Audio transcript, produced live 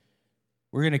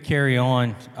We're going to carry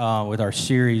on with our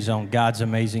series on God's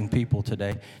amazing people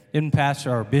today. Didn't Pastor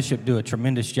or Bishop do a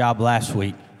tremendous job last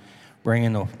week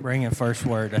bringing first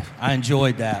word? I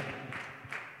enjoyed that.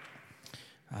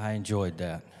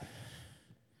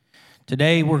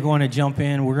 Today we're going to jump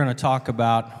in. We're going to talk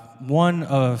about one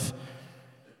of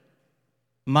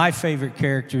my favorite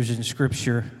characters in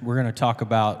Scripture. We're going to talk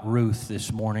about Ruth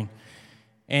this morning.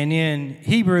 And in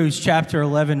Hebrews chapter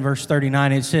 11, verse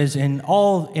 39, it says,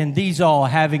 "In these all,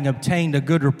 having obtained a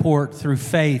good report through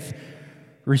faith,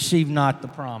 receive not the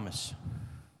promise."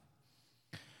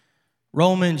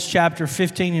 Romans chapter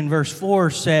 15 and verse 4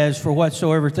 says, "For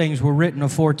whatsoever things were written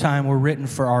aforetime were written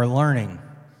for our learning,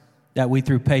 that we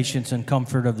through patience and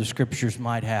comfort of the Scriptures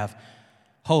might have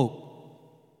hope."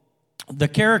 The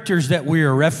characters that we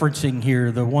are referencing here,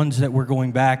 the ones that we're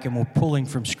going back and we're pulling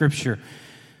from Scripture,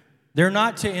 they're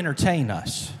not to entertain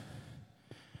us,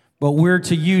 but we're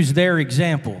to use their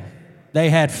example. They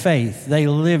had faith. They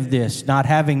lived this, not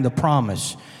having the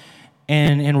promise.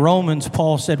 And in Romans,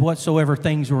 Paul said, whatsoever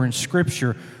things were in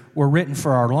Scripture were written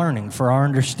for our learning, for our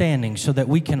understanding, so that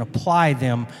we can apply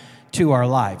them to our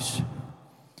lives.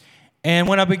 And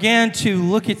when I began to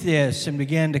look at this and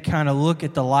began to kind of look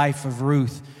at the life of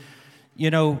Ruth,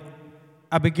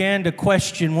 I began to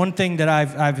question one thing that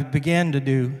I've began to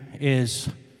do is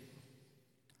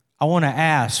I want to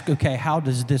ask, okay, how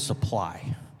does this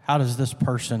apply? How does this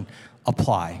person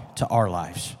apply to our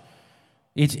lives?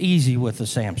 It's easy with a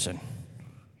Samson.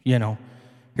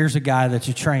 Here's a guy that's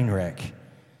a train wreck.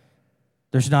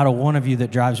 There's not a one of you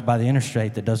that drives by the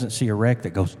interstate that doesn't see a wreck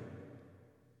that goes.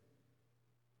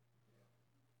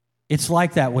 It's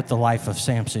like that with the life of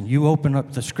Samson. You open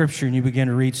up the Scripture and you begin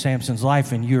to read Samson's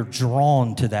life and you're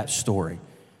drawn to that story.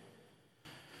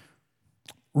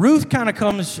 Ruth kind of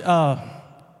comes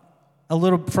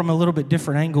from a little bit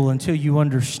different angle until you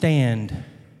understand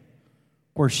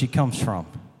where she comes from.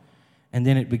 And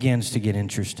then it begins to get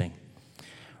interesting.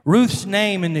 Ruth's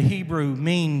name in the Hebrew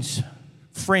means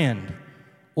friend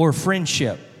or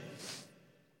friendship.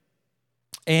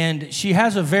 And she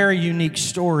has a very unique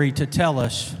story to tell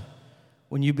us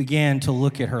when you began to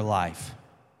look at her life.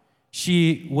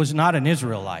 She was not an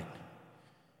Israelite.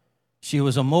 She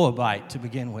was a Moabite to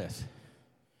begin with.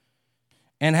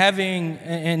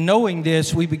 And knowing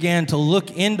this, we began to look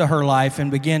into her life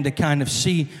and began to kind of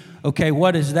see, okay,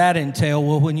 what does that entail?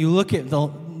 Well, when you look at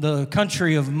the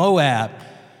country of Moab,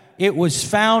 it was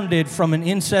founded from an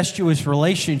incestuous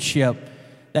relationship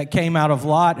that came out of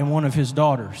Lot and one of his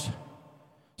daughters.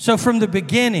 So from the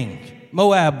beginning,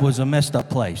 Moab was a messed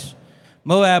up place.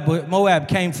 Moab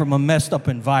came from a messed up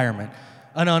environment,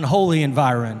 an unholy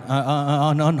environment,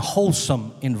 an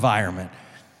unwholesome environment.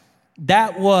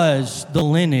 That was the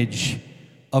lineage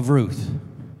of Ruth.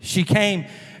 She came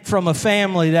from a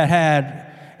family that had,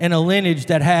 and a lineage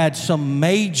that had some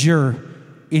major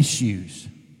issues.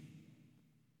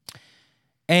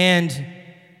 And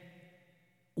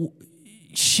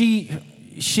she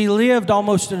lived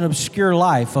almost an obscure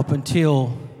life up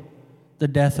until the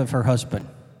death of her husband.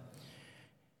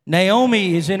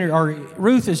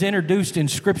 Ruth is introduced in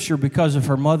Scripture because of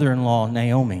her mother-in-law,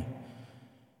 Naomi.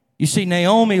 You see,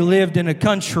 Naomi lived in a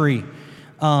country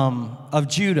of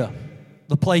Judah,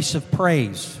 the place of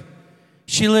praise.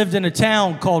 She lived in a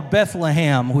town called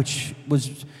Bethlehem, which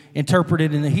was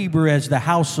interpreted in the Hebrew as the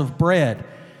house of bread.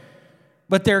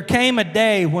 But there came a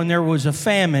day when there was a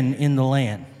famine in the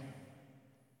land.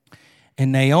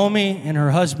 And Naomi and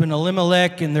her husband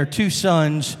Elimelech and their two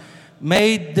sons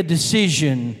made the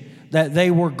decision that they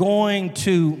were going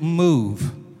to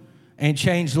move and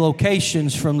change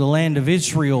locations from the land of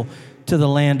Israel to the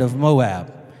land of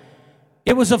Moab.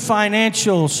 It was a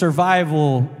financial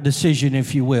survival decision,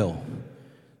 if you will.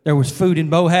 There was food in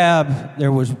Moab.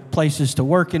 There was places to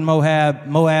work in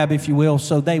Moab, if you will.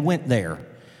 So they went there.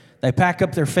 They pack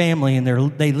up their family and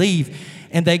they leave.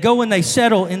 And they go and they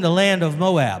settle in the land of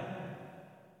Moab.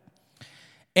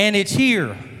 And it's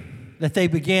here that they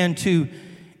began to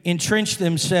entrench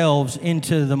themselves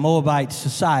into the Moabite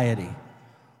society.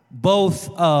 Both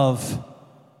of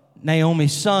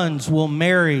Naomi's sons will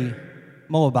marry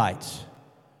Moabites.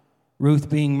 Ruth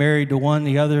being married to one,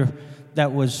 the other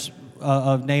that was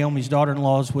of Naomi's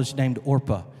daughter-in-laws was named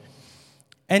Orpah.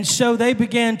 And so they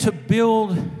began to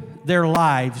build their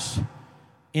lives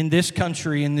in this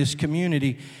country, in this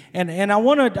community. And I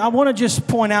want to just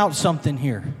point out something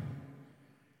here.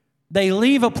 They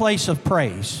leave a place of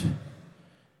praise.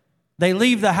 They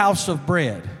leave the house of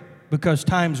bread because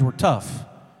times were tough.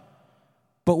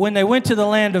 But when they went to the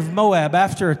land of Moab,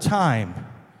 after a time,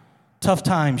 tough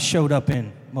times showed up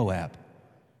in Moab.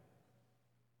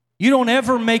 You don't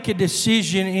ever make a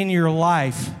decision in your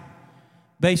life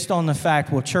based on the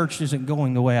fact, well, church isn't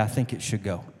going the way I think it should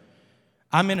go.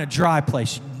 I'm in a dry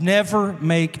place. Never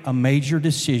make a major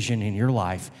decision in your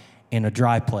life in a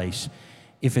dry place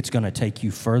if it's going to take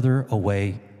you further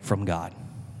away from God.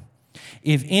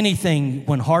 If anything,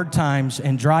 when hard times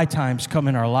and dry times come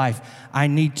in our life, I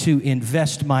need to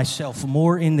invest myself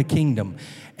more in the kingdom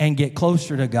and get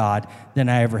closer to God than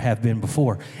I ever have been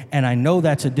before. And I know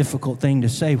that's a difficult thing to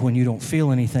say when you don't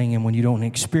feel anything and when you don't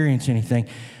experience anything.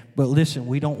 But listen,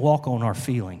 we don't walk on our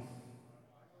feeling.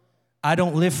 I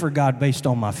don't live for God based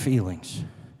on my feelings.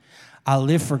 I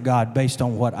live for God based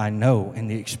on what I know and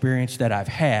the experience that I've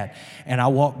had. And I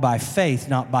walk by faith,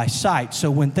 not by sight.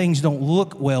 So when things don't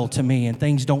look well to me and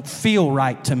things don't feel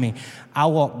right to me, I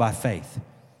walk by faith.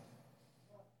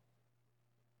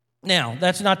 Now,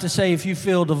 that's not to say if you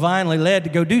feel divinely led to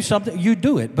go do something, you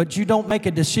do it. But you don't make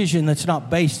a decision that's not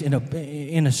based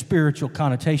in a spiritual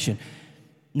connotation.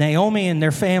 Naomi and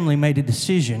their family made a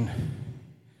decision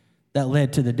that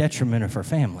led to the detriment of her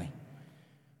family,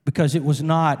 because it was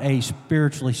not a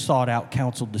spiritually sought-out,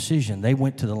 counseled decision. They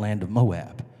went to the land of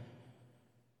Moab.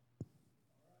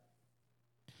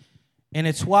 And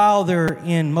it's while they're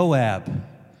in Moab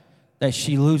that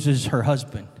she loses her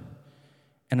husband.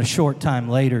 And a short time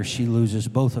later, she loses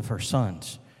both of her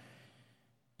sons.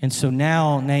 And so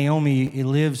now Naomi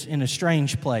lives in a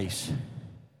strange place,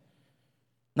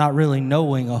 not really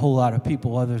knowing a whole lot of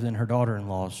people other than her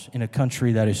daughter-in-laws in a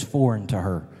country that is foreign to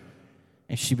her.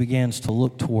 And she begins to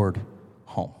look toward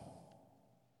home.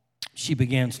 She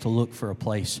begins to look for a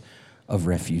place of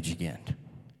refuge again.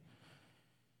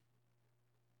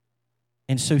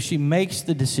 And so she makes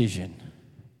the decision,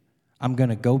 I'm going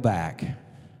to go back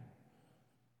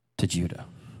to Judah.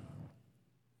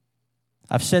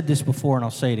 I've said this before and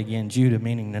I'll say it again. Judah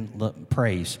meaning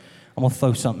praise. I'm going to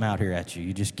throw something out here at you.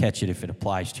 You just catch it if it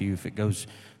applies to you. If it goes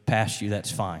past you,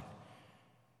 that's fine.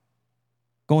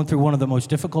 Going through one of the most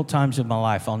difficult times of my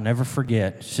life, I'll never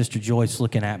forget Sister Joyce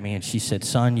looking at me and she said,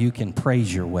 son, you can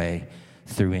praise your way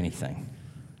through anything.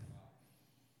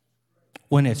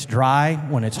 When it's dry,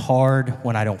 when it's hard,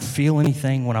 when I don't feel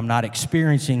anything, when I'm not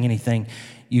experiencing anything,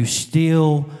 you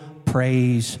still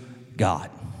praise God.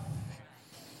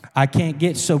 I can't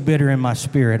get so bitter in my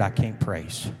spirit I can't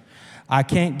praise. I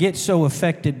can't get so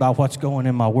affected by what's going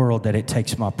in my world that it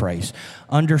takes my praise.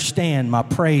 Understand, my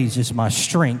praise is my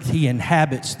strength. He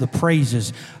inhabits the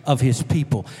praises of his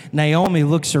people. Naomi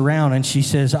looks around and she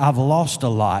says, I've lost a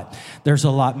lot. There's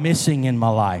a lot missing in my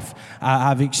life.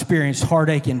 I've experienced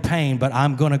heartache and pain, but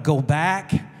I'm going to go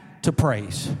back to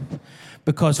praise.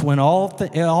 Because when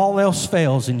all else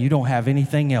fails and you don't have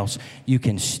anything else, you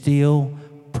can still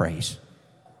praise.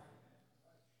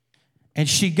 And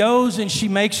she goes and she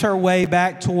makes her way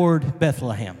back toward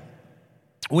Bethlehem.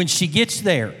 When she gets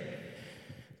there,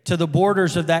 to the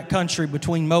borders of that country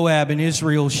between Moab and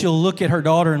Israel, she'll look at her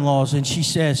daughter-in-laws and she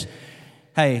says,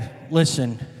 hey,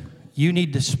 listen, you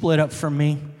need to split up from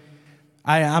me.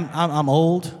 I'm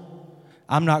old.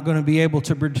 I'm not going to be able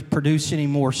to produce any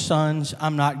more sons.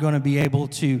 I'm not going to be able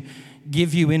to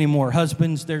give you any more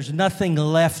husbands. There's nothing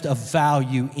left of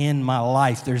value in my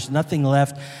life. There's nothing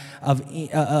left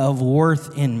of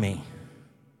worth in me.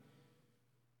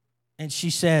 And she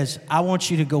says, I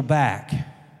want you to go back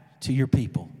to your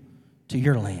people, to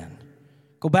your land.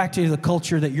 Go back to the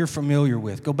culture that you're familiar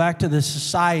with. Go back to the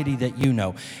society that you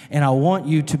know. And I want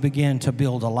you to begin to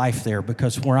build a life there,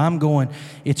 because where I'm going,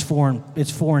 it's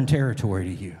foreign territory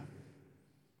to you.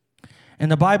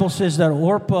 And the Bible says that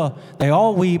Orpah, they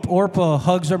all weep. Orpah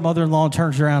hugs her mother-in-law and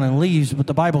turns around and leaves. But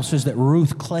the Bible says that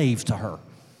Ruth clave to her.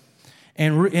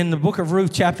 And in the book of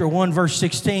Ruth, chapter 1, verse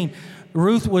 16,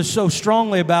 Ruth was so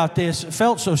strongly about this,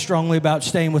 felt so strongly about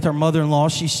staying with her mother-in-law.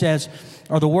 She says,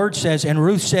 or the word says, and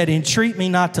Ruth said, entreat me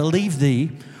not to leave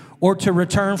thee or to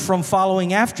return from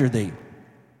following after thee.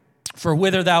 For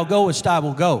whither thou goest, I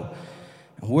will go.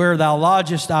 And where thou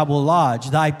lodgest, I will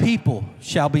lodge. Thy people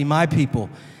shall be my people,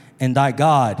 and thy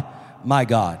God, my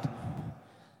God.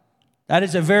 That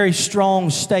is a very strong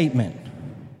statement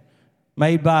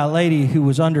made by a lady who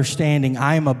was understanding,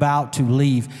 I am about to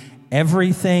leave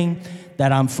everything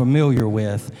that I'm familiar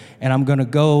with, and I'm going to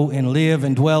go and live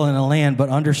and dwell in a land. But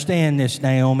understand this,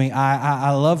 Naomi,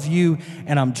 I love you,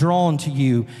 and I'm drawn to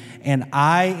you, and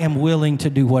I am willing to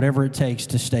do whatever it takes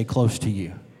to stay close to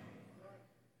you.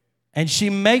 And she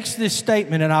makes this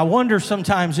statement, and I wonder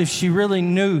sometimes if she really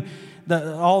knew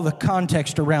all the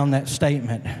context around that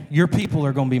statement. Your people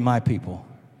are going to be my people,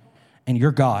 and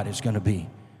your God is going to be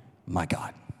my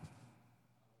God.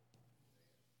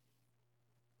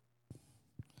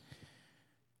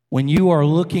 When you are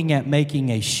looking at making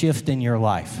a shift in your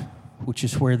life, which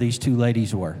is where these two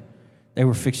ladies were, They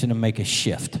were fixing to make a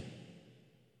shift.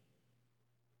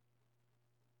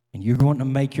 And you're going to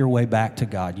make your way back to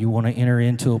God. You want to enter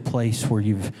into a place where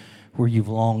you've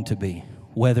longed to be.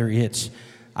 Whether it's,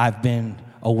 I've been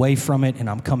away from it and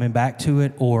I'm coming back to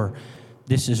it, or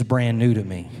this is brand new to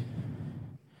me.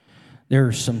 There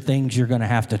are some things you're going to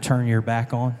have to turn your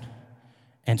back on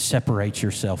and separate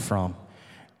yourself from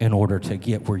in order to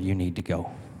get where you need to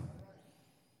go.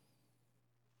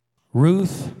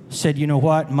 Ruth said, you know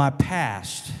what? My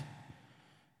past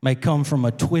may come from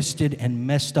a twisted and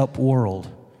messed up world,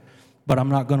 but I'm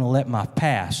not going to let my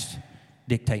past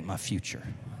dictate my future.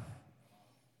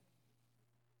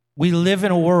 We live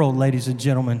in a world, ladies and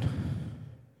gentlemen,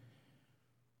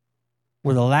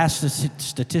 where the last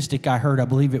statistic I heard, I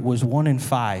believe it was 1 in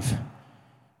 5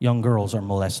 young girls are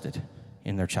molested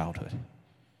in their childhood.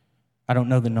 I don't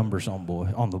know the numbers on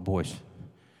the boys.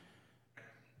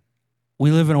 We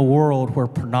live in a world where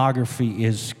pornography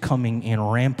is coming in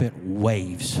rampant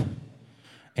waves,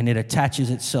 and it attaches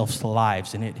itself to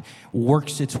lives, and it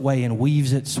works its way and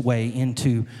weaves its way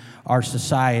into our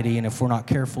society, and if we're not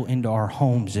careful, into our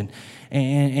homes.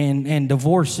 And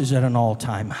divorce is at an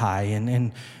all-time high,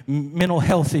 and mental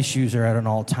health issues are at an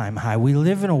all-time high. We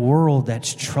live in a world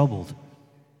that's troubled.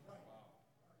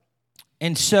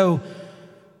 And so,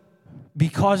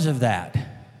 because of that,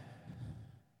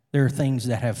 there are things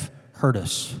that have hurt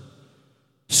us,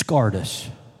 scarred us,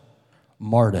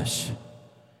 marred us,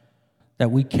 that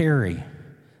we carry,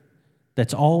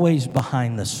 that's always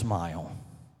behind the smile.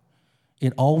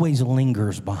 It always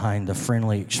lingers behind the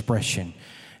friendly expression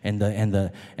and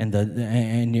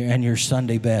your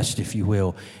Sunday best, if you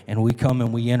will. And we come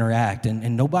and we interact,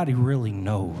 and nobody really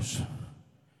knows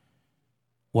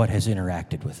what has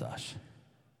interacted with us.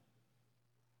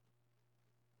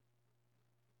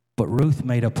 But Ruth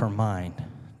made up her mind,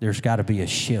 there's got to be a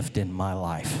shift in my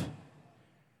life.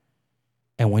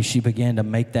 And when she began to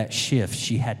make that shift,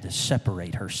 she had to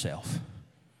separate herself.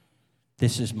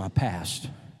 This is my past,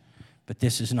 but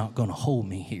this is not going to hold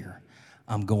me here.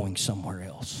 I'm going somewhere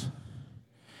else.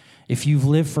 If you've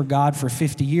lived for God for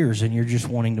 50 years and you're just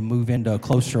wanting to move into a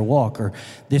closer walk, or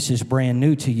this is brand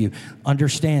new to you,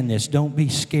 understand this. Don't be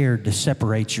scared to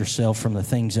separate yourself from the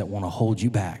things that want to hold you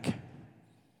back.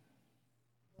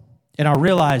 And I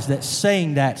realize that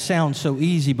saying that sounds so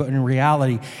easy, but in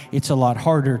reality, it's a lot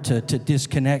harder to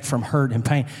disconnect from hurt and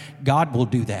pain. God will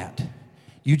do that.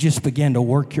 You just begin to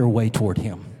work your way toward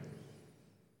Him.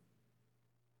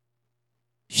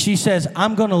 She says,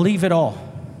 I'm going to leave it all,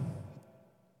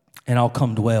 and I'll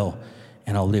come dwell,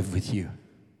 and I'll live with you.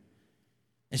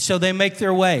 And so they make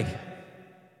their way.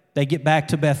 They get back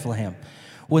to Bethlehem.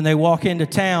 When they walk into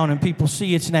town and people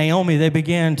see it's Naomi, they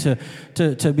begin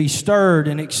to be stirred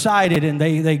and excited, and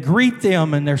they greet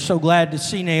them, and they're so glad to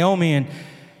see Naomi. And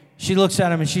she looks at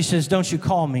him and she says, don't you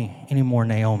call me anymore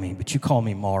Naomi, but you call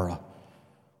me Mara.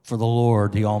 For the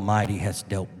Lord, the Almighty, has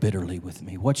dealt bitterly with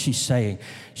me. What's she saying?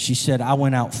 She said, I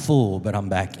went out full, but I'm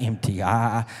back empty.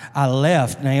 I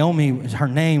left. Naomi, her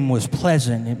name was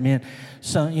pleasant. It meant,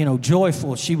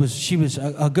 joyful. She was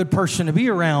a good person to be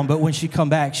around. But when she come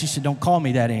back, she said, don't call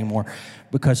me that anymore,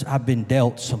 because I've been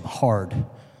dealt some hard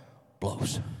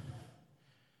blows.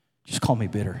 Just call me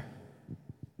bitter.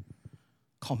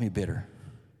 Call me bitter.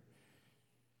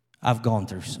 I've gone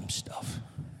through some stuff.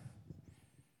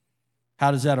 How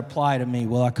does that apply to me?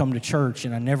 Well, I come to church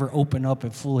and I never open up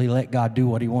and fully let God do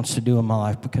what He wants to do in my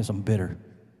life because I'm bitter.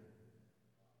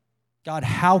 God,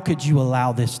 how could you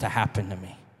allow this to happen to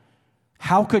me?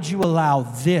 How could you allow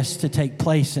this to take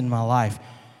place in my life?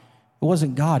 It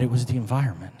wasn't God, it was the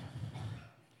environment.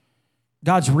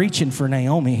 God's reaching for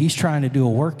Naomi. He's trying to do a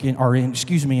work in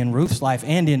Ruth's life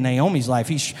and in Naomi's life.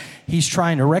 He's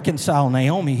trying to reconcile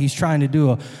Naomi. He's trying to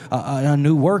do a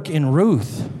new work in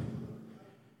Ruth.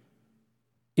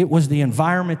 It was the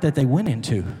environment that they went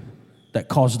into that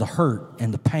caused the hurt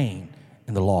and the pain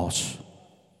and the loss.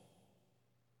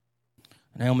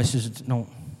 Naomi says,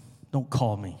 don't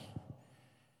call me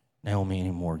Naomi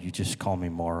anymore. You just call me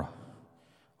Mara.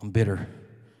 I'm bitter.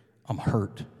 I'm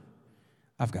hurt.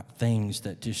 I've got things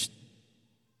that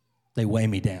they weigh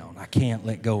me down. I can't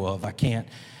let go of. I can't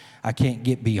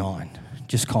get beyond.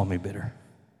 Just call me bitter.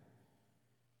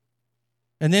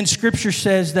 And then Scripture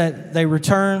says that they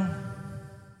return.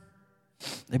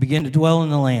 They begin to dwell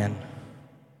in the land.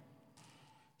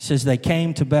 It says they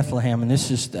came to Bethlehem, and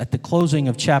this is at the closing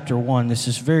of chapter 1. This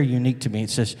is very unique to me. It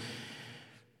says,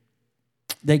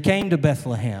 they came to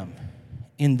Bethlehem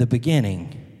in the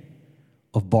beginning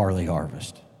of barley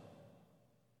harvest.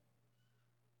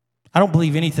 I don't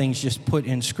believe anything's just put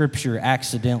in Scripture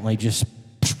accidentally, just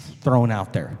thrown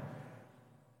out there.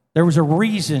 There was a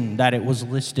reason that it was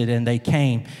listed, and they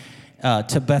came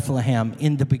to Bethlehem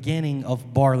in the beginning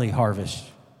of barley harvest.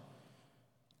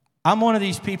 I'm one of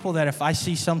these people that if I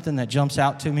see something that jumps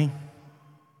out to me,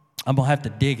 I'm going to have to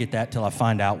dig at that till I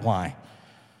find out why.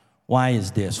 Why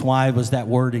is this? Why was that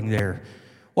wording there?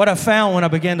 What I found when I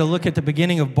began to look at the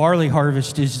beginning of barley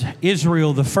harvest is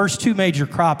Israel, the first two major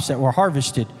crops that were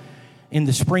harvested in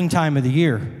the springtime of the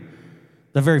year.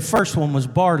 The very first one was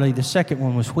barley, the second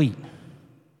one was wheat.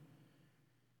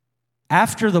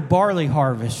 After the barley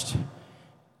harvest,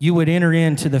 you would enter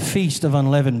into the Feast of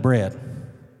Unleavened Bread.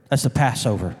 That's the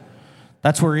Passover.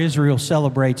 That's where Israel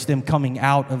celebrates them coming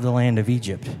out of the land of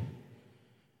Egypt.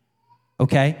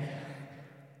 Okay?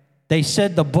 They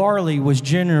said the barley was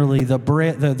generally the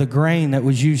bread, the grain that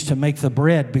was used to make the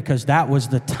bread, because that was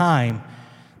the time.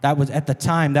 That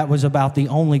was about the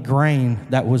only grain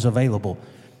that was available.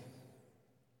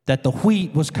 That the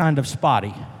wheat was kind of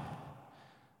spotty.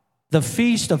 The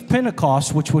Feast of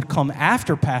Pentecost, which would come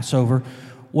after Passover,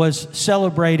 was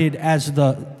celebrated as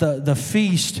the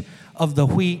feast of the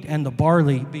wheat and the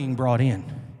barley being brought in.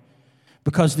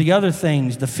 Because the other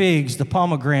things, the figs, the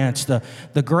pomegranates, the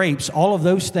grapes, all of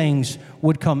those things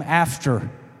would come after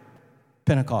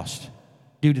Pentecost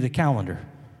due to the calendar.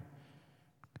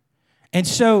 And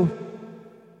so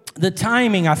the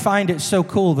timing, I find it so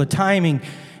cool. The timing,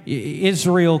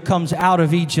 Israel comes out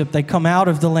of Egypt. They come out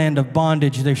of the land of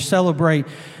bondage. They celebrate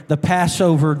the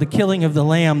Passover, the killing of the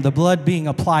lamb, the blood being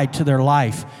applied to their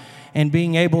life, and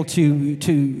being able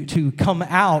to come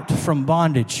out from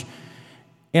bondage.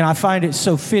 And I find it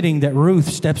so fitting that Ruth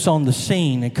steps on the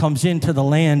scene and comes into the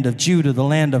land of Judah, the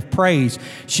land of praise.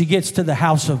 She gets to the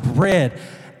house of bread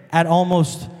at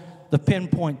almost the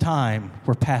pinpoint time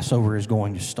where Passover is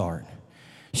going to start.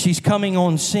 She's coming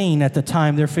on scene at the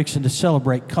time they're fixing to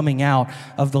celebrate coming out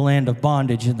of the land of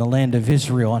bondage in the land of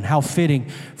Israel. And how fitting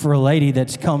for a lady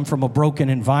that's come from a broken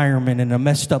environment and a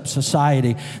messed up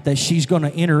society, that she's going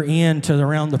to enter into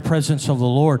around the presence of the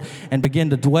Lord and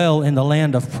begin to dwell in the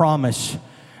land of promise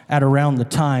at around the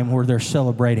time where they're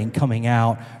celebrating coming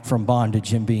out from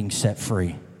bondage and being set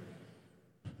free.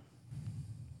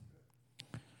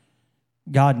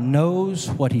 God knows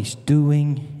what He's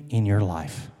doing in your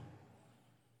life.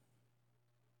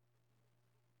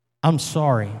 I'm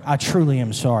sorry. I truly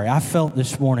am sorry. I felt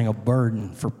this morning a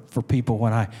burden for people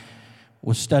when I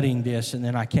was studying this, and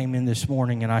then I came in this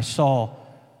morning and I saw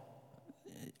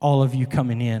all of you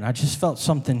coming in. I just felt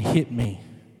something hit me.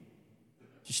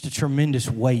 Just a tremendous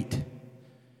weight.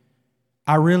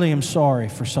 I really am sorry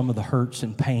for some of the hurts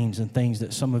and pains and things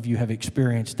that some of you have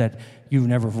experienced that you've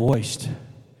never voiced,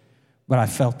 but I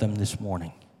felt them this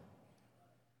morning.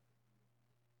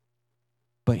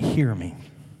 But hear me.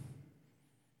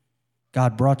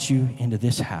 God brought you into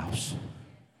this house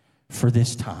for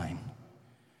this time,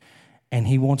 and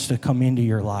He wants to come into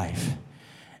your life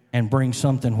and bring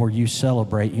something where you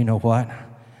celebrate. You know what?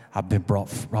 I've been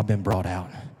brought out.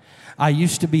 I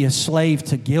used to be a slave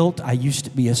to guilt. I used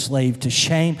to be a slave to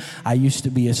shame. I used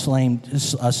to be a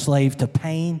slave to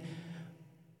pain.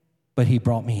 But He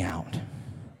brought me out,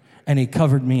 and He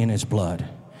covered me in His blood.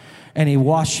 And He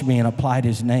washed me and applied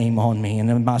His name on me. And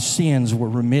then my sins were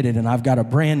remitted. And I've got a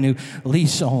brand new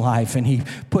lease on life. And He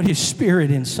put His Spirit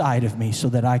inside of me so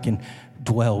that I can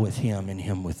dwell with Him and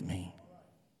Him with me.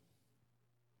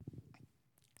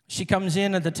 She comes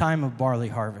in at the time of barley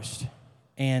harvest.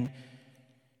 And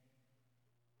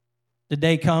the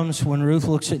day comes when Ruth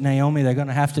looks at Naomi. They're going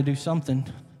to have to do something.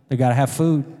 They got to have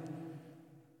food.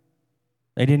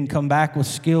 They didn't come back with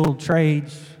skilled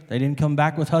trades. They didn't come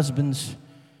back with husbands.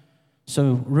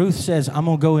 So Ruth says, I'm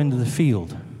going to go into the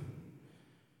field,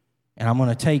 and I'm going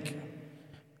to take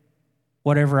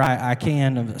whatever I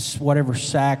can, whatever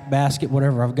sack, basket,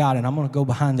 whatever I've got, and I'm going to go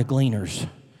behind the gleaners.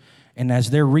 And as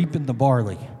they're reaping the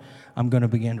barley, I'm going to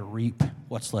begin to reap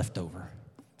what's left over.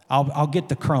 I'll get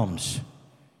the crumbs.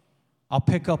 I'll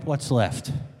pick up what's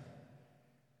left.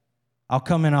 I'll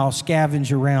come and I'll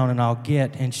scavenge around and I'll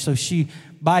get. And so she,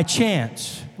 by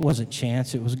chance, it wasn't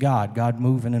chance, it was God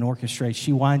moving and orchestrating.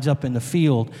 She winds up in the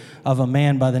field of a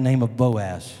man by the name of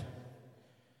Boaz.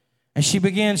 And she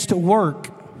begins to work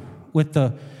with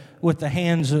the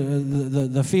hands,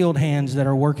 the field hands that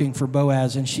are working for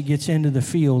Boaz. And she gets into the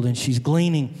field and she's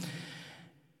gleaning.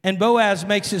 And Boaz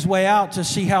makes his way out to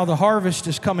see how the harvest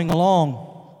is coming along.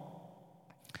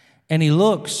 And he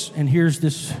looks and here's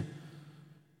this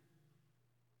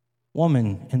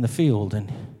woman in the field, and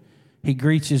he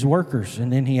greets his workers,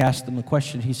 and then he asks them a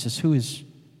question. He says, who's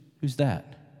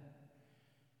that?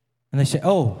 And they say,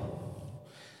 oh,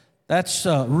 that's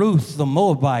Ruth the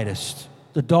Moabitess,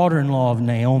 the daughter-in-law of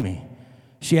Naomi.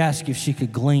 She asked if she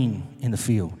could glean in the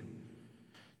field.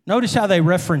 Notice how they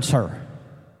reference her.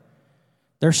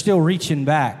 They're still reaching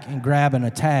back and grabbing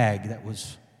a tag that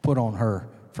was put on her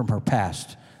from her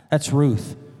past. That's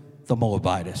Ruth, the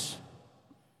Moabitess.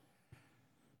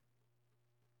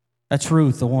 That's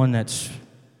Ruth, the one that's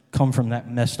come from that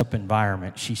messed up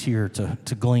environment. She's here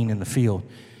to glean in the field.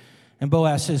 And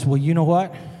Boaz says, well, you know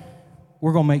what?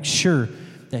 We're going to make sure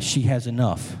that she has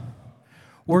enough.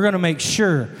 We're going to make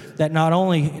sure that not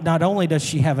only does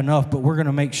she have enough, but we're going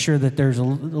to make sure that there's a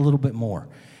little bit more.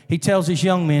 He tells his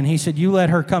young men, he said, you let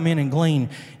her come in and glean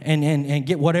and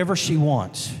get whatever she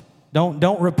wants.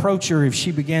 Don't reproach her if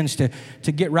she begins to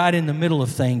get right in the middle of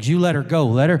things. You let her go.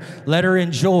 Let her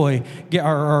enjoy,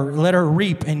 or let her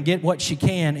reap and get what she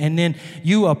can. And then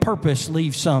you, a purpose,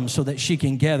 leave some so that she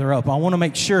can gather up. I want to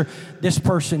make sure this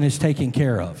person is taken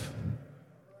care of.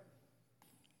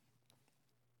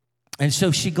 And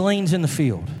so she gleans in the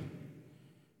field.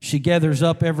 She gathers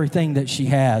up everything that she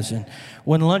has. And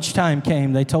when lunchtime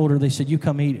came, they told her, they said, you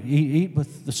come eat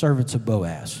with the servants of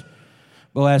Boaz.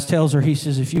 Boaz tells her, he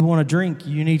says, if you want a drink,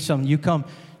 you need something, you come,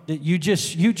 you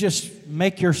just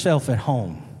make yourself at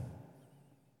home.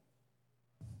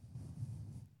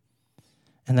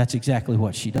 And that's exactly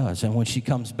what she does. And when she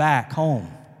comes back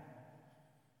home,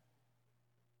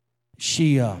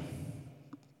 she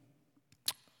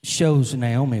shows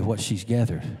Naomi what she's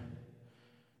gathered.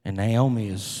 And Naomi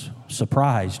is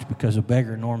surprised because a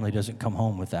beggar normally doesn't come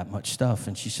home with that much stuff.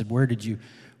 And she said, where did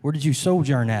you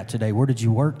sojourn at today? Where did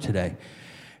you work today?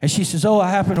 And she says, oh,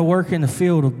 I happen to work in the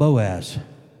field of Boaz.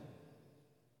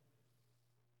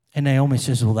 And Naomi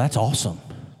says, well, that's awesome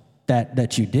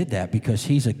that you did that, because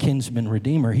he's a kinsman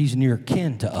redeemer. He's near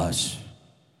kin to us.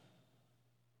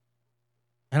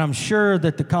 And I'm sure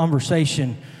that the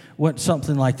conversation went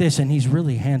something like this, and he's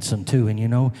really handsome too, and you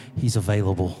know, he's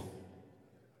available.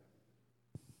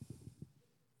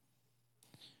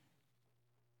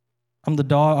 I'm the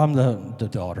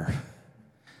daughter.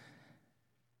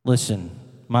 Listen,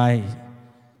 my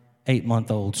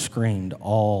 8-month-old screamed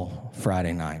all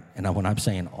Friday night. And when I'm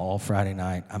saying all Friday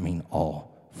night, I mean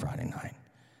all Friday night.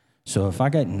 So if I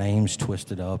got names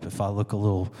twisted up, if I look a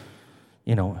little,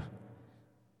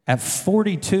 at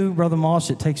 42, Brother Moss,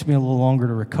 it takes me a little longer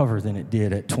to recover than it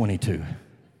did at 22.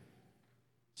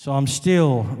 So I'm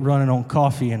still running on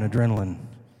coffee and adrenaline.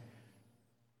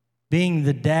 Being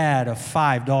the dad of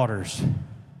 5 daughters,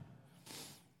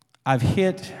 I've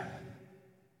hit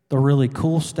the really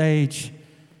cool stage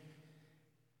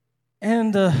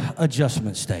and the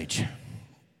adjustment stage.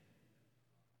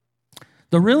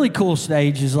 The really cool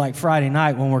stage is like Friday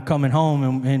night when we're coming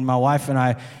home and my wife and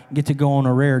I get to go on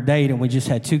a rare date, and we just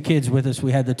had 2 kids with us.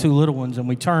 We had the 2 little ones, and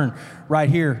we turn right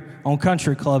here on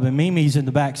Country Club, and Mimi's in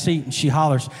the back seat, and she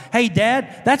hollers, hey,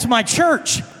 Dad, that's my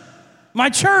church. My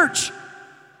church.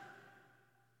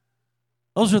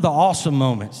 Those are the awesome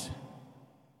moments.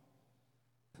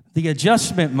 The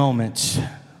adjustment moments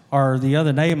are the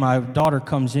other day my daughter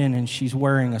comes in and she's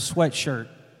wearing a sweatshirt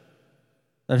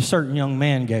that a certain young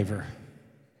man gave her.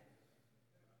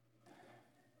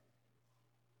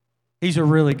 He's a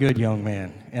really good young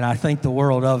man, and I think the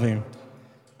world of him.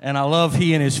 And I love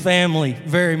he and his family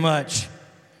very much,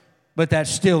 but that's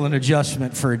still an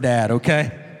adjustment for a dad,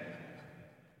 okay?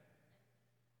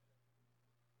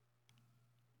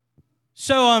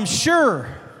 So I'm sure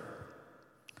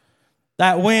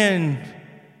that when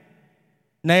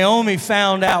Naomi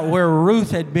found out where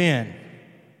Ruth had been,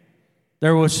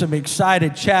 there was some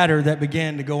excited chatter that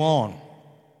began to go on.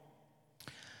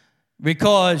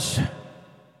 Because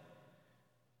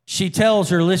she tells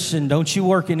her, listen, don't you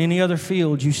work in any other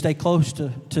field. You stay close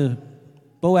to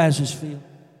Boaz's field.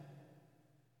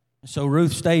 So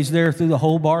Ruth stays there through the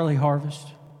whole barley harvest.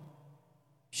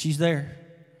 She's there.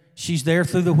 She's there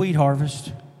through the wheat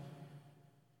harvest.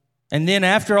 And then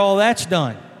after all that's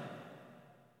done,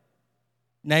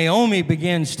 Naomi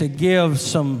begins to give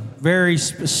some very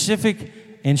specific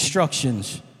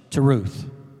instructions to Ruth.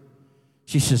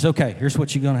 She says, okay, here's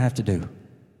what you're going to have to do.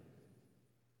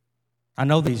 I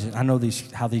know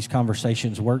how these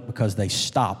conversations work because they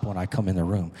stop when I come in the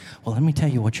room. Well, let me tell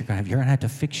you what you're going to have. You're going to have to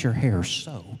fix your hair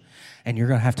so, and you're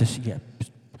going to have to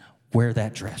wear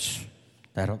that dress.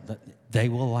 They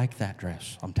will like that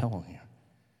dress, I'm telling you.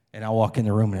 And I walk in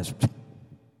the room and it's,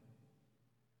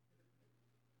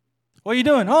 what are you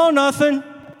doing? Oh, nothing.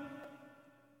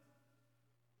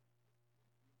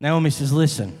 Naomi says,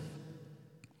 listen,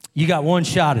 you got one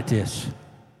shot at this.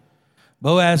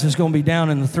 Boaz is going to be down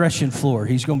in the threshing floor.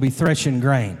 He's going to be threshing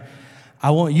grain.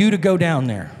 I want you to go down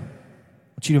there.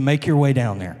 I want you to make your way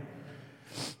down there.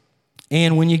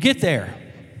 And when you get there,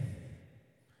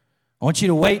 I want you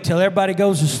to wait till everybody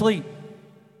goes to sleep.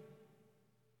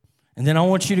 And then I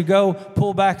want you to go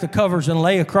pull back the covers and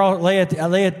lay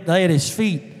at his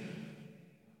feet.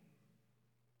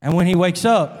 And when he wakes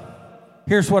up,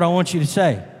 here's what I want you to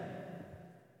say.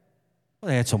 Well,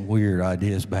 they had some weird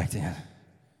ideas back then.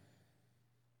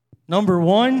 Number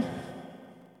one,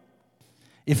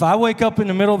 if I wake up in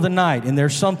the middle of the night and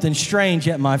there's something strange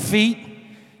at my feet,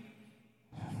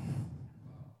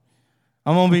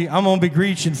 I'm gonna be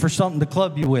reaching for something to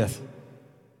club you with.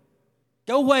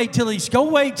 Go wait till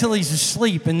he's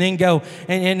asleep, and then go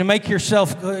and make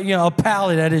yourself a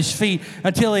pallet at his feet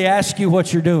until he asks you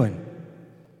what you're doing.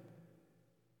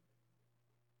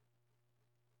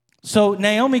 So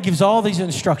Naomi gives all these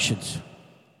instructions.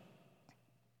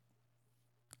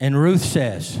 And Ruth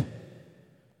says,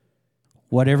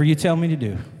 whatever you tell me to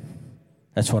do,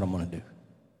 that's what I'm going to do.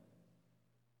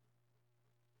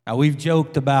 Now, we've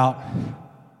joked about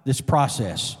this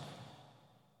process.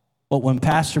 But when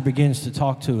Pastor begins to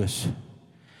talk to us,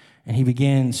 and he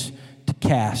begins to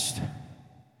cast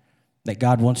that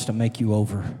God wants to make you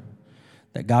over,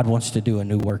 that God wants to do a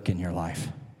new work in your life,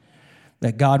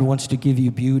 that God wants to give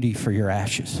you beauty for your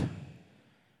ashes.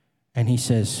 And he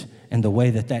says, and the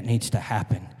way that needs to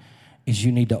happen is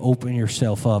you need to open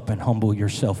yourself up and humble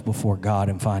yourself before God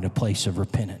and find a place of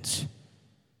repentance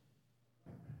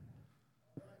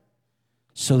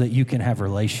so that you can have a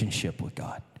relationship with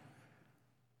God.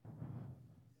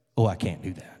 Oh, I can't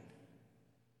do that.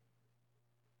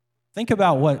 Think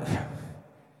about what,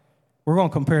 we're going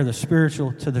to compare the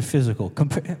spiritual to the physical.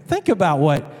 Think about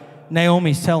what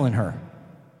Naomi's telling her.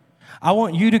 I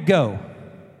want you to go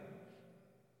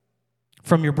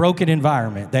from your broken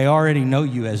environment. They already know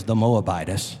you as the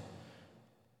Moabitess.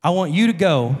 I want you to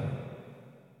go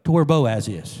to where Boaz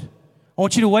is. I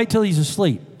want you to wait till he's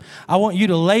asleep. I want you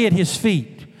to lay at his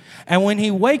feet. And when he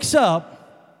wakes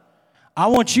up, I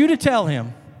want you to tell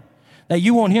him that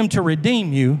you want him to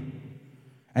redeem you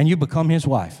and you become his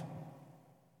wife.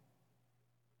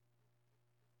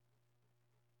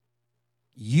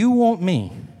 You want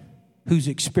me, who's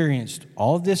experienced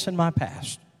all of this in my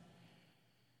past,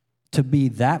 to be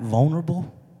that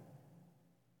vulnerable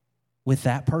with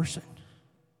that person?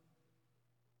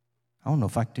 I don't know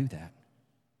if I can do that.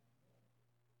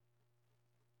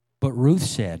 But Ruth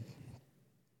said,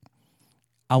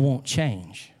 I won't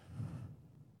change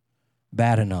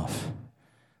bad enough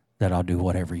that I'll do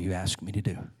whatever you ask me to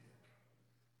do.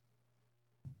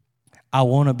 I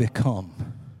want to become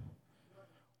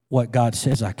what God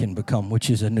says I can become, which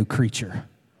is a new creature.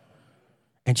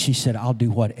 And she said, I'll do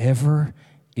whatever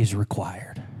is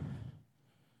required.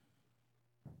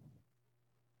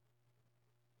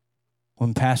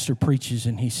 When pastor preaches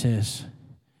and he says,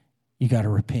 you got to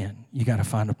repent. You got to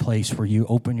find a place where you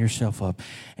open yourself up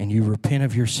and you repent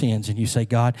of your sins and you say,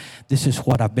 God, this is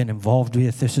what I've been involved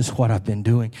with. This is what I've been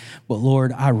doing. But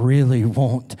Lord, I really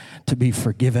want to be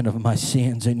forgiven of my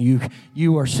sins. And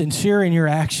you are sincere in your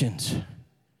actions.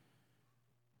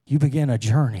 You begin a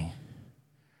journey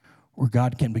where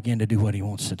God can begin to do what he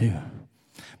wants to do.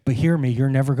 But hear me, you're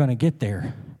never going to get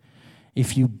there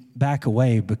if you back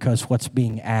away because what's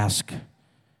being asked,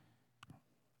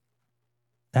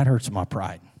 that hurts my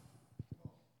pride.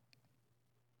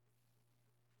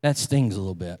 That stings a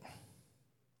little bit.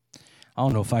 I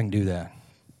don't know if I can do that.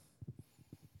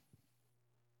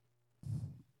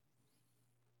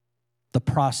 The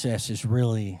process is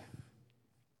really,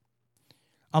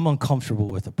 I'm uncomfortable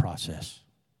with the process.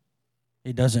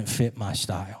 It doesn't fit my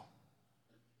style.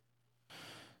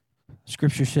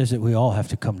 Scripture says that we all have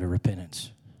to come to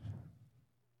repentance.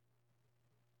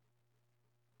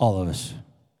 All of us.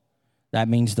 That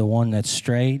means the one that's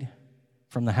strayed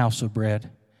from the house of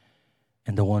bread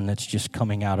and the one that's just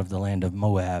coming out of the land of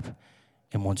Moab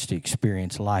and wants to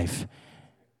experience life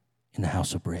in the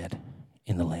house of bread,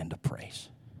 in the land of praise.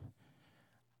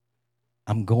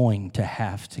 I'm going to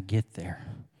have to get there.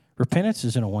 Repentance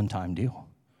isn't a one-time deal.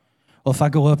 Well, if I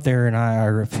go up there and I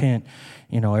repent,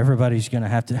 everybody's going to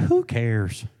have to, who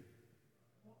cares?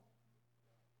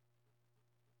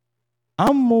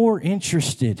 I'm more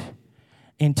interested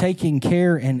in taking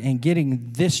care and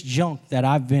getting this junk that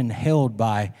I've been held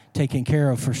by taken care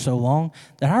of for so long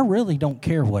that I really don't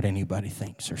care what anybody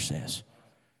thinks or says.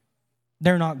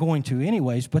 They're not going to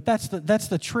anyways, but that's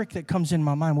the trick that comes in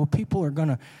my mind. Well, people are going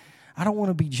to, I don't want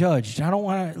to be judged. I don't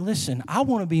want to, listen, I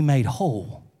want to be made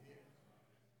whole.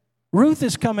 Ruth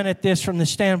is coming at this from the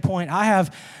standpoint, I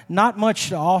have not much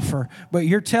to offer, but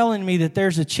you're telling me that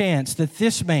there's a chance that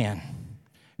this man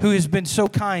who has been so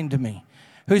kind to me,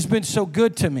 who's been so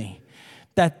good to me,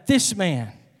 that this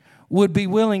man would be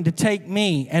willing to take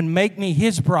me and make me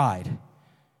his bride.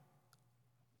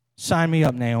 Sign me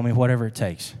up, Naomi, whatever it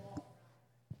takes.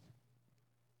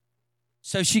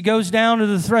 So she goes down to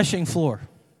the threshing floor.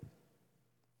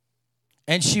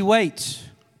 And she waits.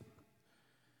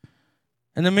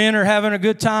 And the men are having a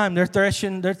good time. They're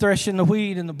threshing the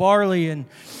wheat and the barley, and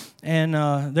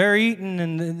they're eating,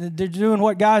 and they're doing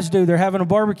what guys do. They're having a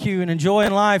barbecue and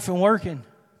enjoying life and working.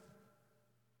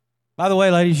 By the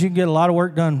way, ladies, you can get a lot of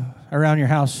work done around your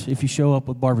house if you show up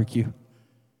with barbecue.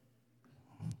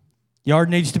 Yard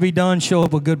needs to be done, show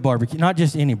up with good barbecue. Not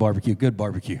just any barbecue, good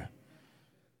barbecue.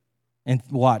 And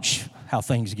watch how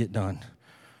things get done.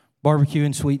 Barbecue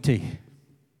and sweet tea.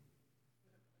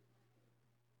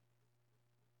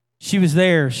 She was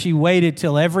there. She waited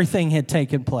till everything had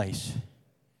taken place.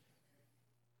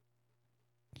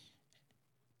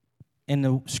 And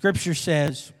the scripture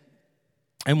says,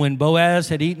 and when Boaz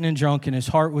had eaten and drunk and his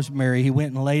heart was merry, he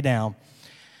went and lay down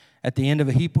at the end of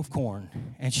a heap of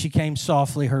corn. And she came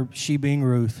softly, she being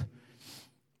Ruth,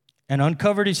 and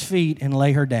uncovered his feet and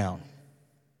lay her down.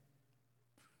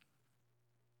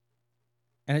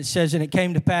 And it says, and it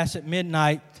came to pass at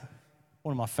midnight,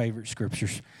 one of my favorite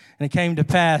scriptures, and it came to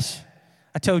pass,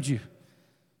 I told you,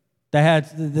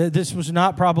 this was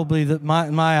not probably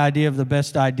my idea of the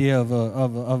best idea of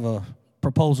a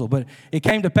proposal, but it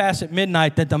came to pass at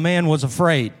midnight that the man was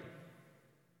afraid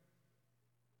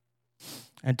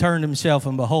and turned himself,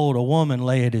 and behold, a woman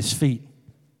lay at his feet.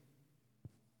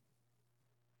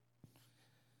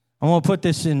 I want to put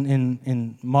this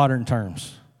in modern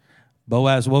terms.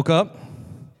 Boaz woke up.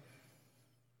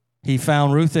 He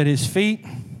found Ruth at his feet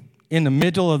in the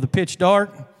middle of the pitch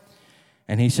dark,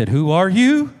 and he said, "Who are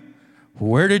you?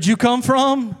 Where did you come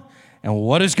from? And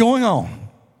what is going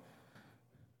on?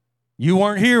 You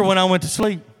weren't here when I went to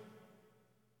sleep."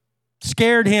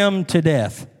 Scared him to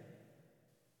death.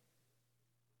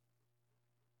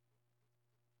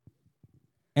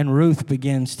 And Ruth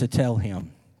begins to tell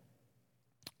him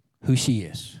who she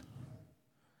is.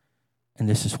 And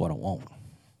this is what I want.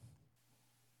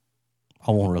 I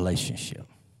want a relationship.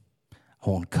 I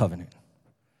want a covenant.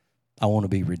 I want to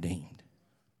be redeemed.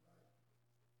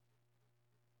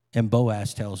 And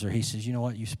Boaz tells her, he says, "You know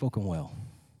what? You've spoken well.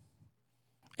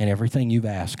 And everything you've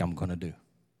asked, I'm going to do.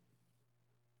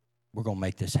 We're going to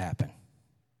make this happen."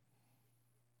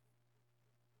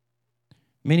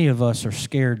 Many of us are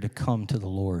scared to come to the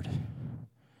Lord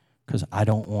because I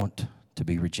don't want to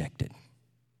be rejected.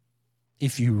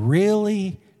 If you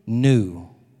really knew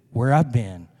where I've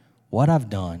been, what I've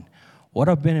done, what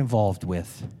I've been involved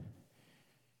with,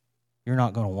 you're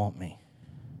not going to want me.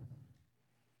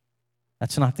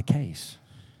 That's not the case.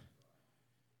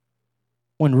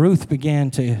 When Ruth began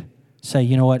to say,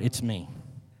 "You know what, it's me.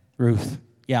 Ruth,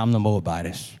 yeah, I'm the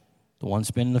Moabitess, the one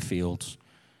that's been in the fields,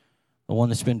 the one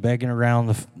that's been begging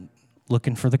around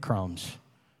looking for the crumbs,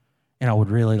 and I would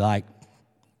really like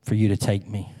for you to take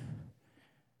me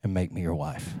and make me your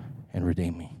wife and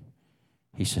redeem me."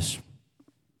 He says,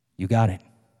 "You got it."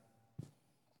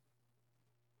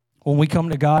 When we come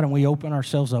to God and we open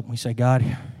ourselves up and we say, "God,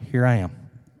 here I am.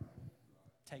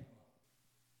 Take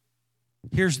me.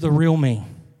 Here's the real me,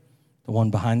 the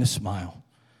one behind the smile,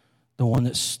 the one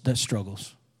that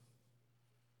struggles.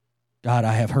 God,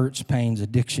 I have hurts, pains,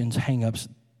 addictions, hang-ups.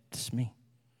 This is me."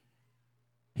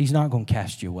 He's not going to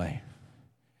cast you away.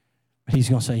 But he's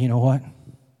going to say, "You know what?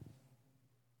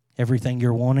 Everything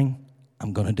you're wanting,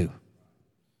 I'm going to do."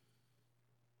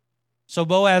 So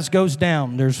Boaz goes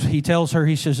down. He tells her,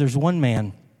 he says, "There's one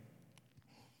man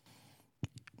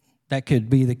that could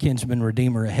be the kinsman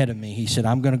redeemer ahead of me." He said,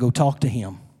 "I'm going to go talk to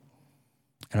him,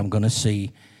 and I'm going to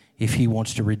see if he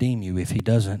wants to redeem you. If he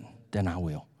doesn't, then I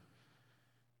will."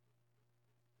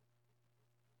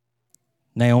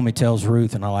 Naomi tells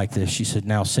Ruth, and I like this, she said,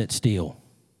 "Now sit still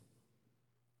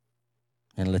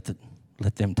and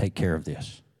let them take care of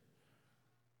this."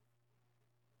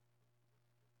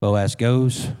 Boaz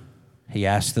goes. He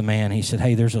asked the man, he said,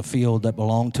 "Hey, there's a field that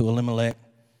belonged to Elimelech."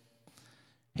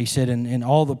 He said, and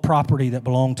all the property that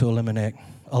belonged to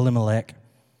Elimelech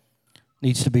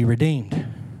needs to be redeemed.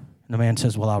 And the man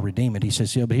says, "Well, I'll redeem it." He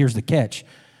says, "Yeah, but here's the catch.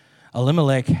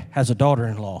 Elimelech has a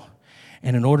daughter-in-law.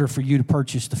 And in order for you to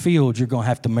purchase the field, you're going to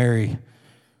have to marry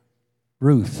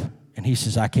Ruth." And he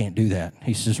says, "I can't do that."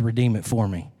 He says, "Redeem it for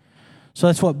me." So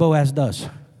that's what Boaz does.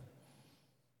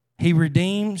 He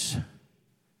redeems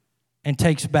and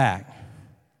takes back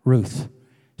Ruth.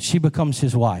 She becomes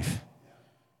his wife.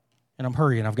 And I'm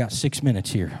hurrying. I've got 6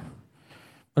 minutes here.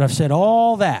 But I've said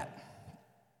all that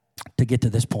to get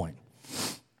to this point.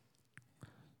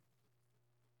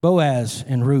 Boaz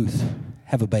and Ruth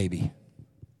have a baby.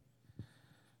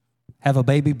 Have a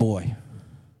baby boy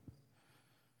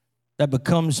that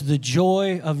becomes the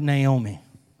joy of Naomi.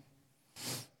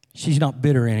 She's not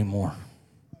bitter anymore.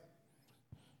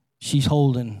 she's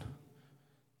holding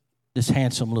this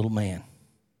handsome little man.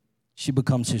 She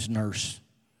becomes his nurse.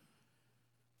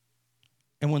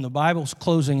 And when the Bible's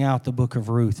closing out the book of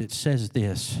Ruth, it says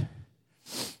this,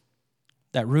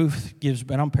 that Ruth gives,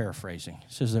 and I'm paraphrasing,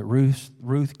 it says that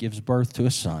Ruth gives birth to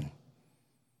a son,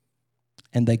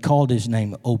 and they called his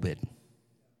name Obed.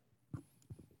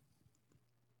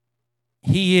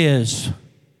 He is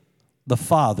the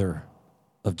father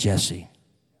of Jesse.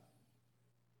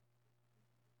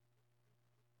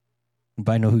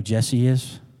 Anybody know who Jesse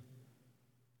is?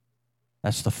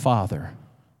 That's the father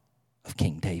of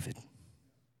King David.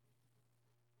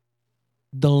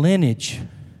 The lineage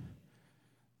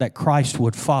that Christ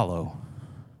would follow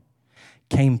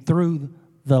came through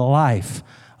the life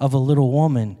of a little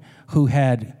woman who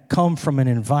had come from an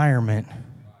environment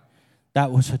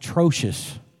that was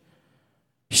atrocious.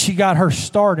 She got her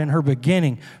start and her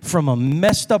beginning from a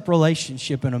messed up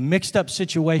relationship and a mixed up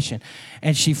situation.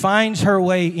 And she finds her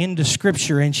way into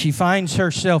Scripture, and she finds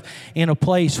herself in a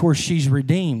place where she's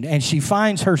redeemed. And she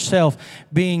finds herself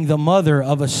being the mother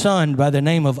of a son by the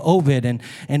name of Obed.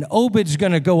 And Obed's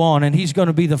going to go on, and he's going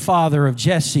to be the father of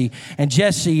Jesse. And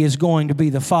Jesse is going to be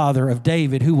the father of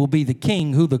David, who will be the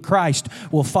king, who the Christ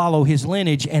will follow his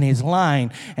lineage and his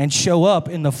line and show up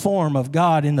in the form of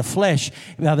God in the flesh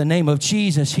by the name of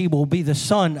Jesus. He will be the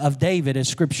son of David, as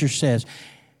Scripture says,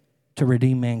 to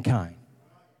redeem mankind.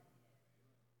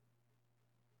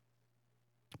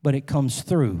 But it comes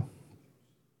through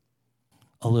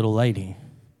a little lady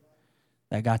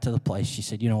that got to the place. She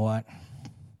said, you know what?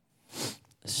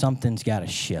 Something's got to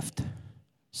shift.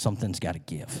 Something's got to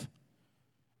give.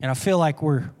 And I feel like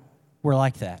we're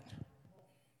like that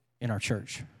in our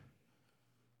church.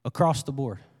 Across the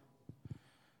board.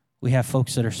 We have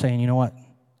folks that are saying, you know what?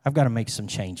 I've got to make some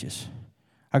changes.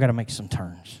 I've got to make some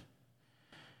turns.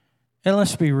 And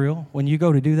let's be real. When you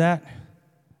go to do that,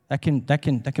 that can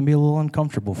be a little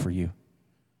uncomfortable for you.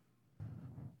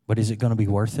 But is it going to be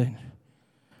worth it?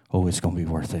 Oh, it's going to be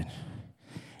worth it.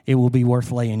 It will be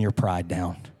worth laying your pride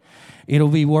down. It'll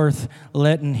be worth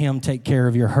letting him take care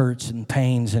of your hurts and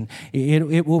pains. And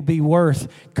it will be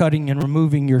worth cutting and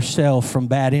removing yourself from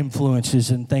bad influences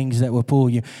and things that will pull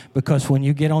you. Because when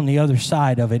you get on the other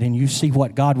side of it and you see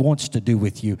what God wants to do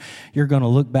with you, you're going to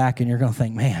look back and you're going to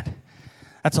think, man,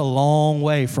 that's a long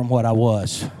way from what I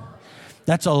was.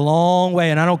 That's a long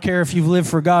way. And I don't care if you've lived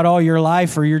for God all your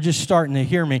life or you're just starting to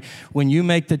hear me. When you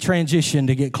make the transition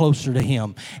to get closer to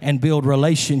Him and build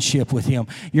relationship with Him,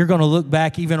 you're going to look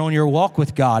back even on your walk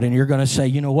with God and you're going to say,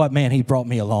 you know what, man, He brought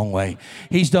me a long way.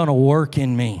 He's done a work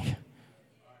in me.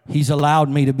 He's allowed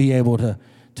me to be able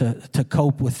to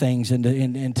cope with things and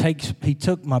He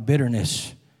took my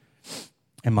bitterness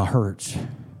and my hurts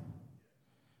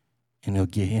and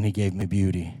He gave me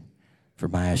beauty for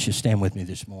my ashes. Stand with me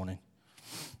this morning.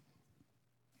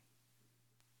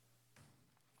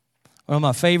 One of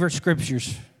my favorite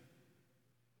scriptures.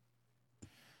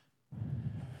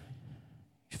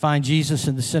 You find Jesus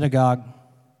in the synagogue.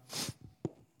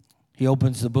 He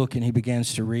opens the book and he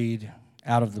begins to read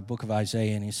out of the book of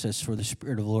Isaiah, and he says, "For the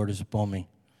Spirit of the Lord is upon me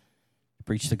to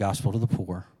preach the gospel to the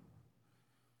poor."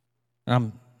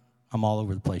 And I'm all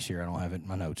over the place here. I don't have it in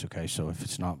my notes, okay? So if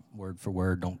it's not word for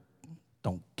word, don't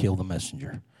kill the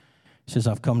messenger. He says,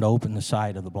 "I've come to open the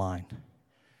sight of the blind.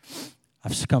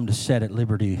 I've come to set at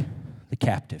liberty the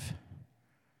captive."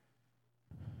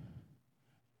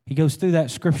 He goes through that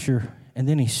scripture, and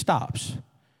then he stops,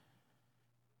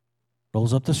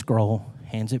 rolls up the scroll,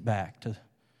 hands it back and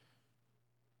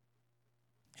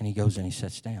he goes and he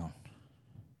sits down.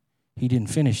 He didn't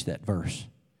finish that verse,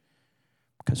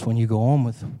 because when you go on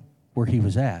with where he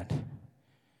was at,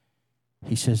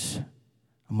 he says,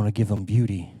 "I'm going to give them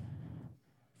beauty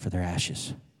for their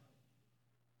ashes."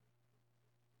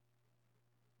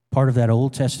 Part of that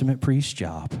Old Testament priest's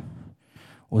job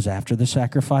was, after the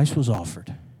sacrifice was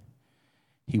offered,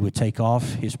 he would take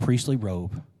off his priestly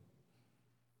robe.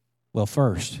 Well,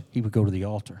 first, he would go to the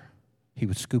altar. He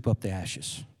would scoop up the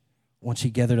ashes. Once he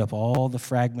gathered up all the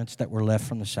fragments that were left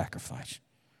from the sacrifice,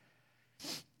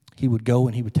 he would go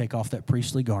and he would take off that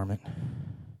priestly garment.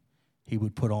 He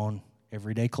would put on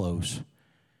everyday clothes,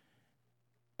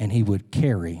 and he would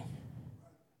carry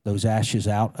those ashes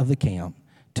out of the camp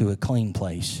to a clean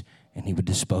place, and he would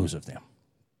dispose of them.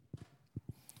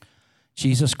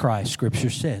 Jesus Christ, Scripture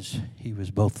says, he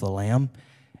was both the Lamb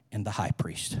and the high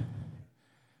priest.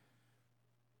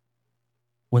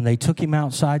 When they took him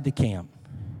outside the camp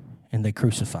and they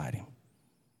crucified him,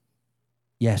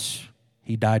 yes,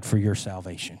 he died for your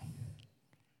salvation.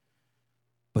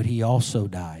 But he also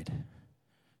died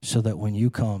so that when you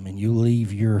come and you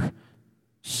leave your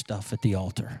stuff at the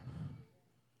altar,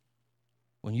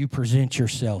 when you present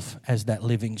yourself as that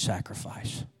living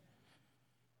sacrifice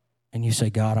and you say,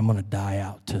 God, I'm going to die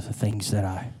out to the things that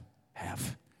I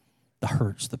have, the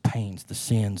hurts, the pains, the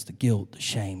sins, the guilt, the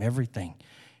shame, everything.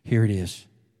 Here it is.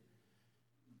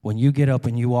 When you get up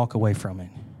and you walk away from it,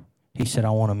 he said,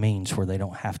 I want a means where they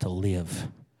don't have to live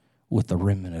with the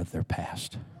remnant of their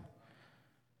past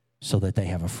so that they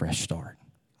have a fresh start.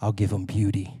 I'll give them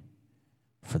beauty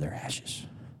for their ashes.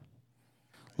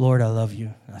 Lord, I love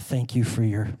you. I thank you for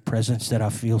your presence that I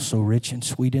feel so rich and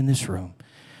sweet in this room.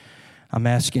 I'm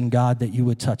asking, God, that you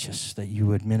would touch us, that you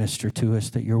would minister to us,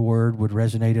 that your word would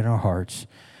resonate in our hearts.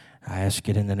 I ask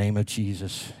it in the name of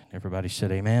Jesus. Everybody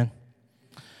said amen.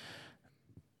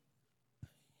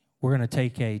 We're going to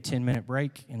take a 10-minute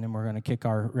break, and then we're going to kick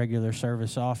our regular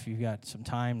service off. You've got some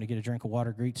time to get a drink of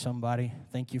water, greet somebody.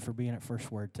 Thank you for being at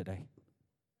First Word today.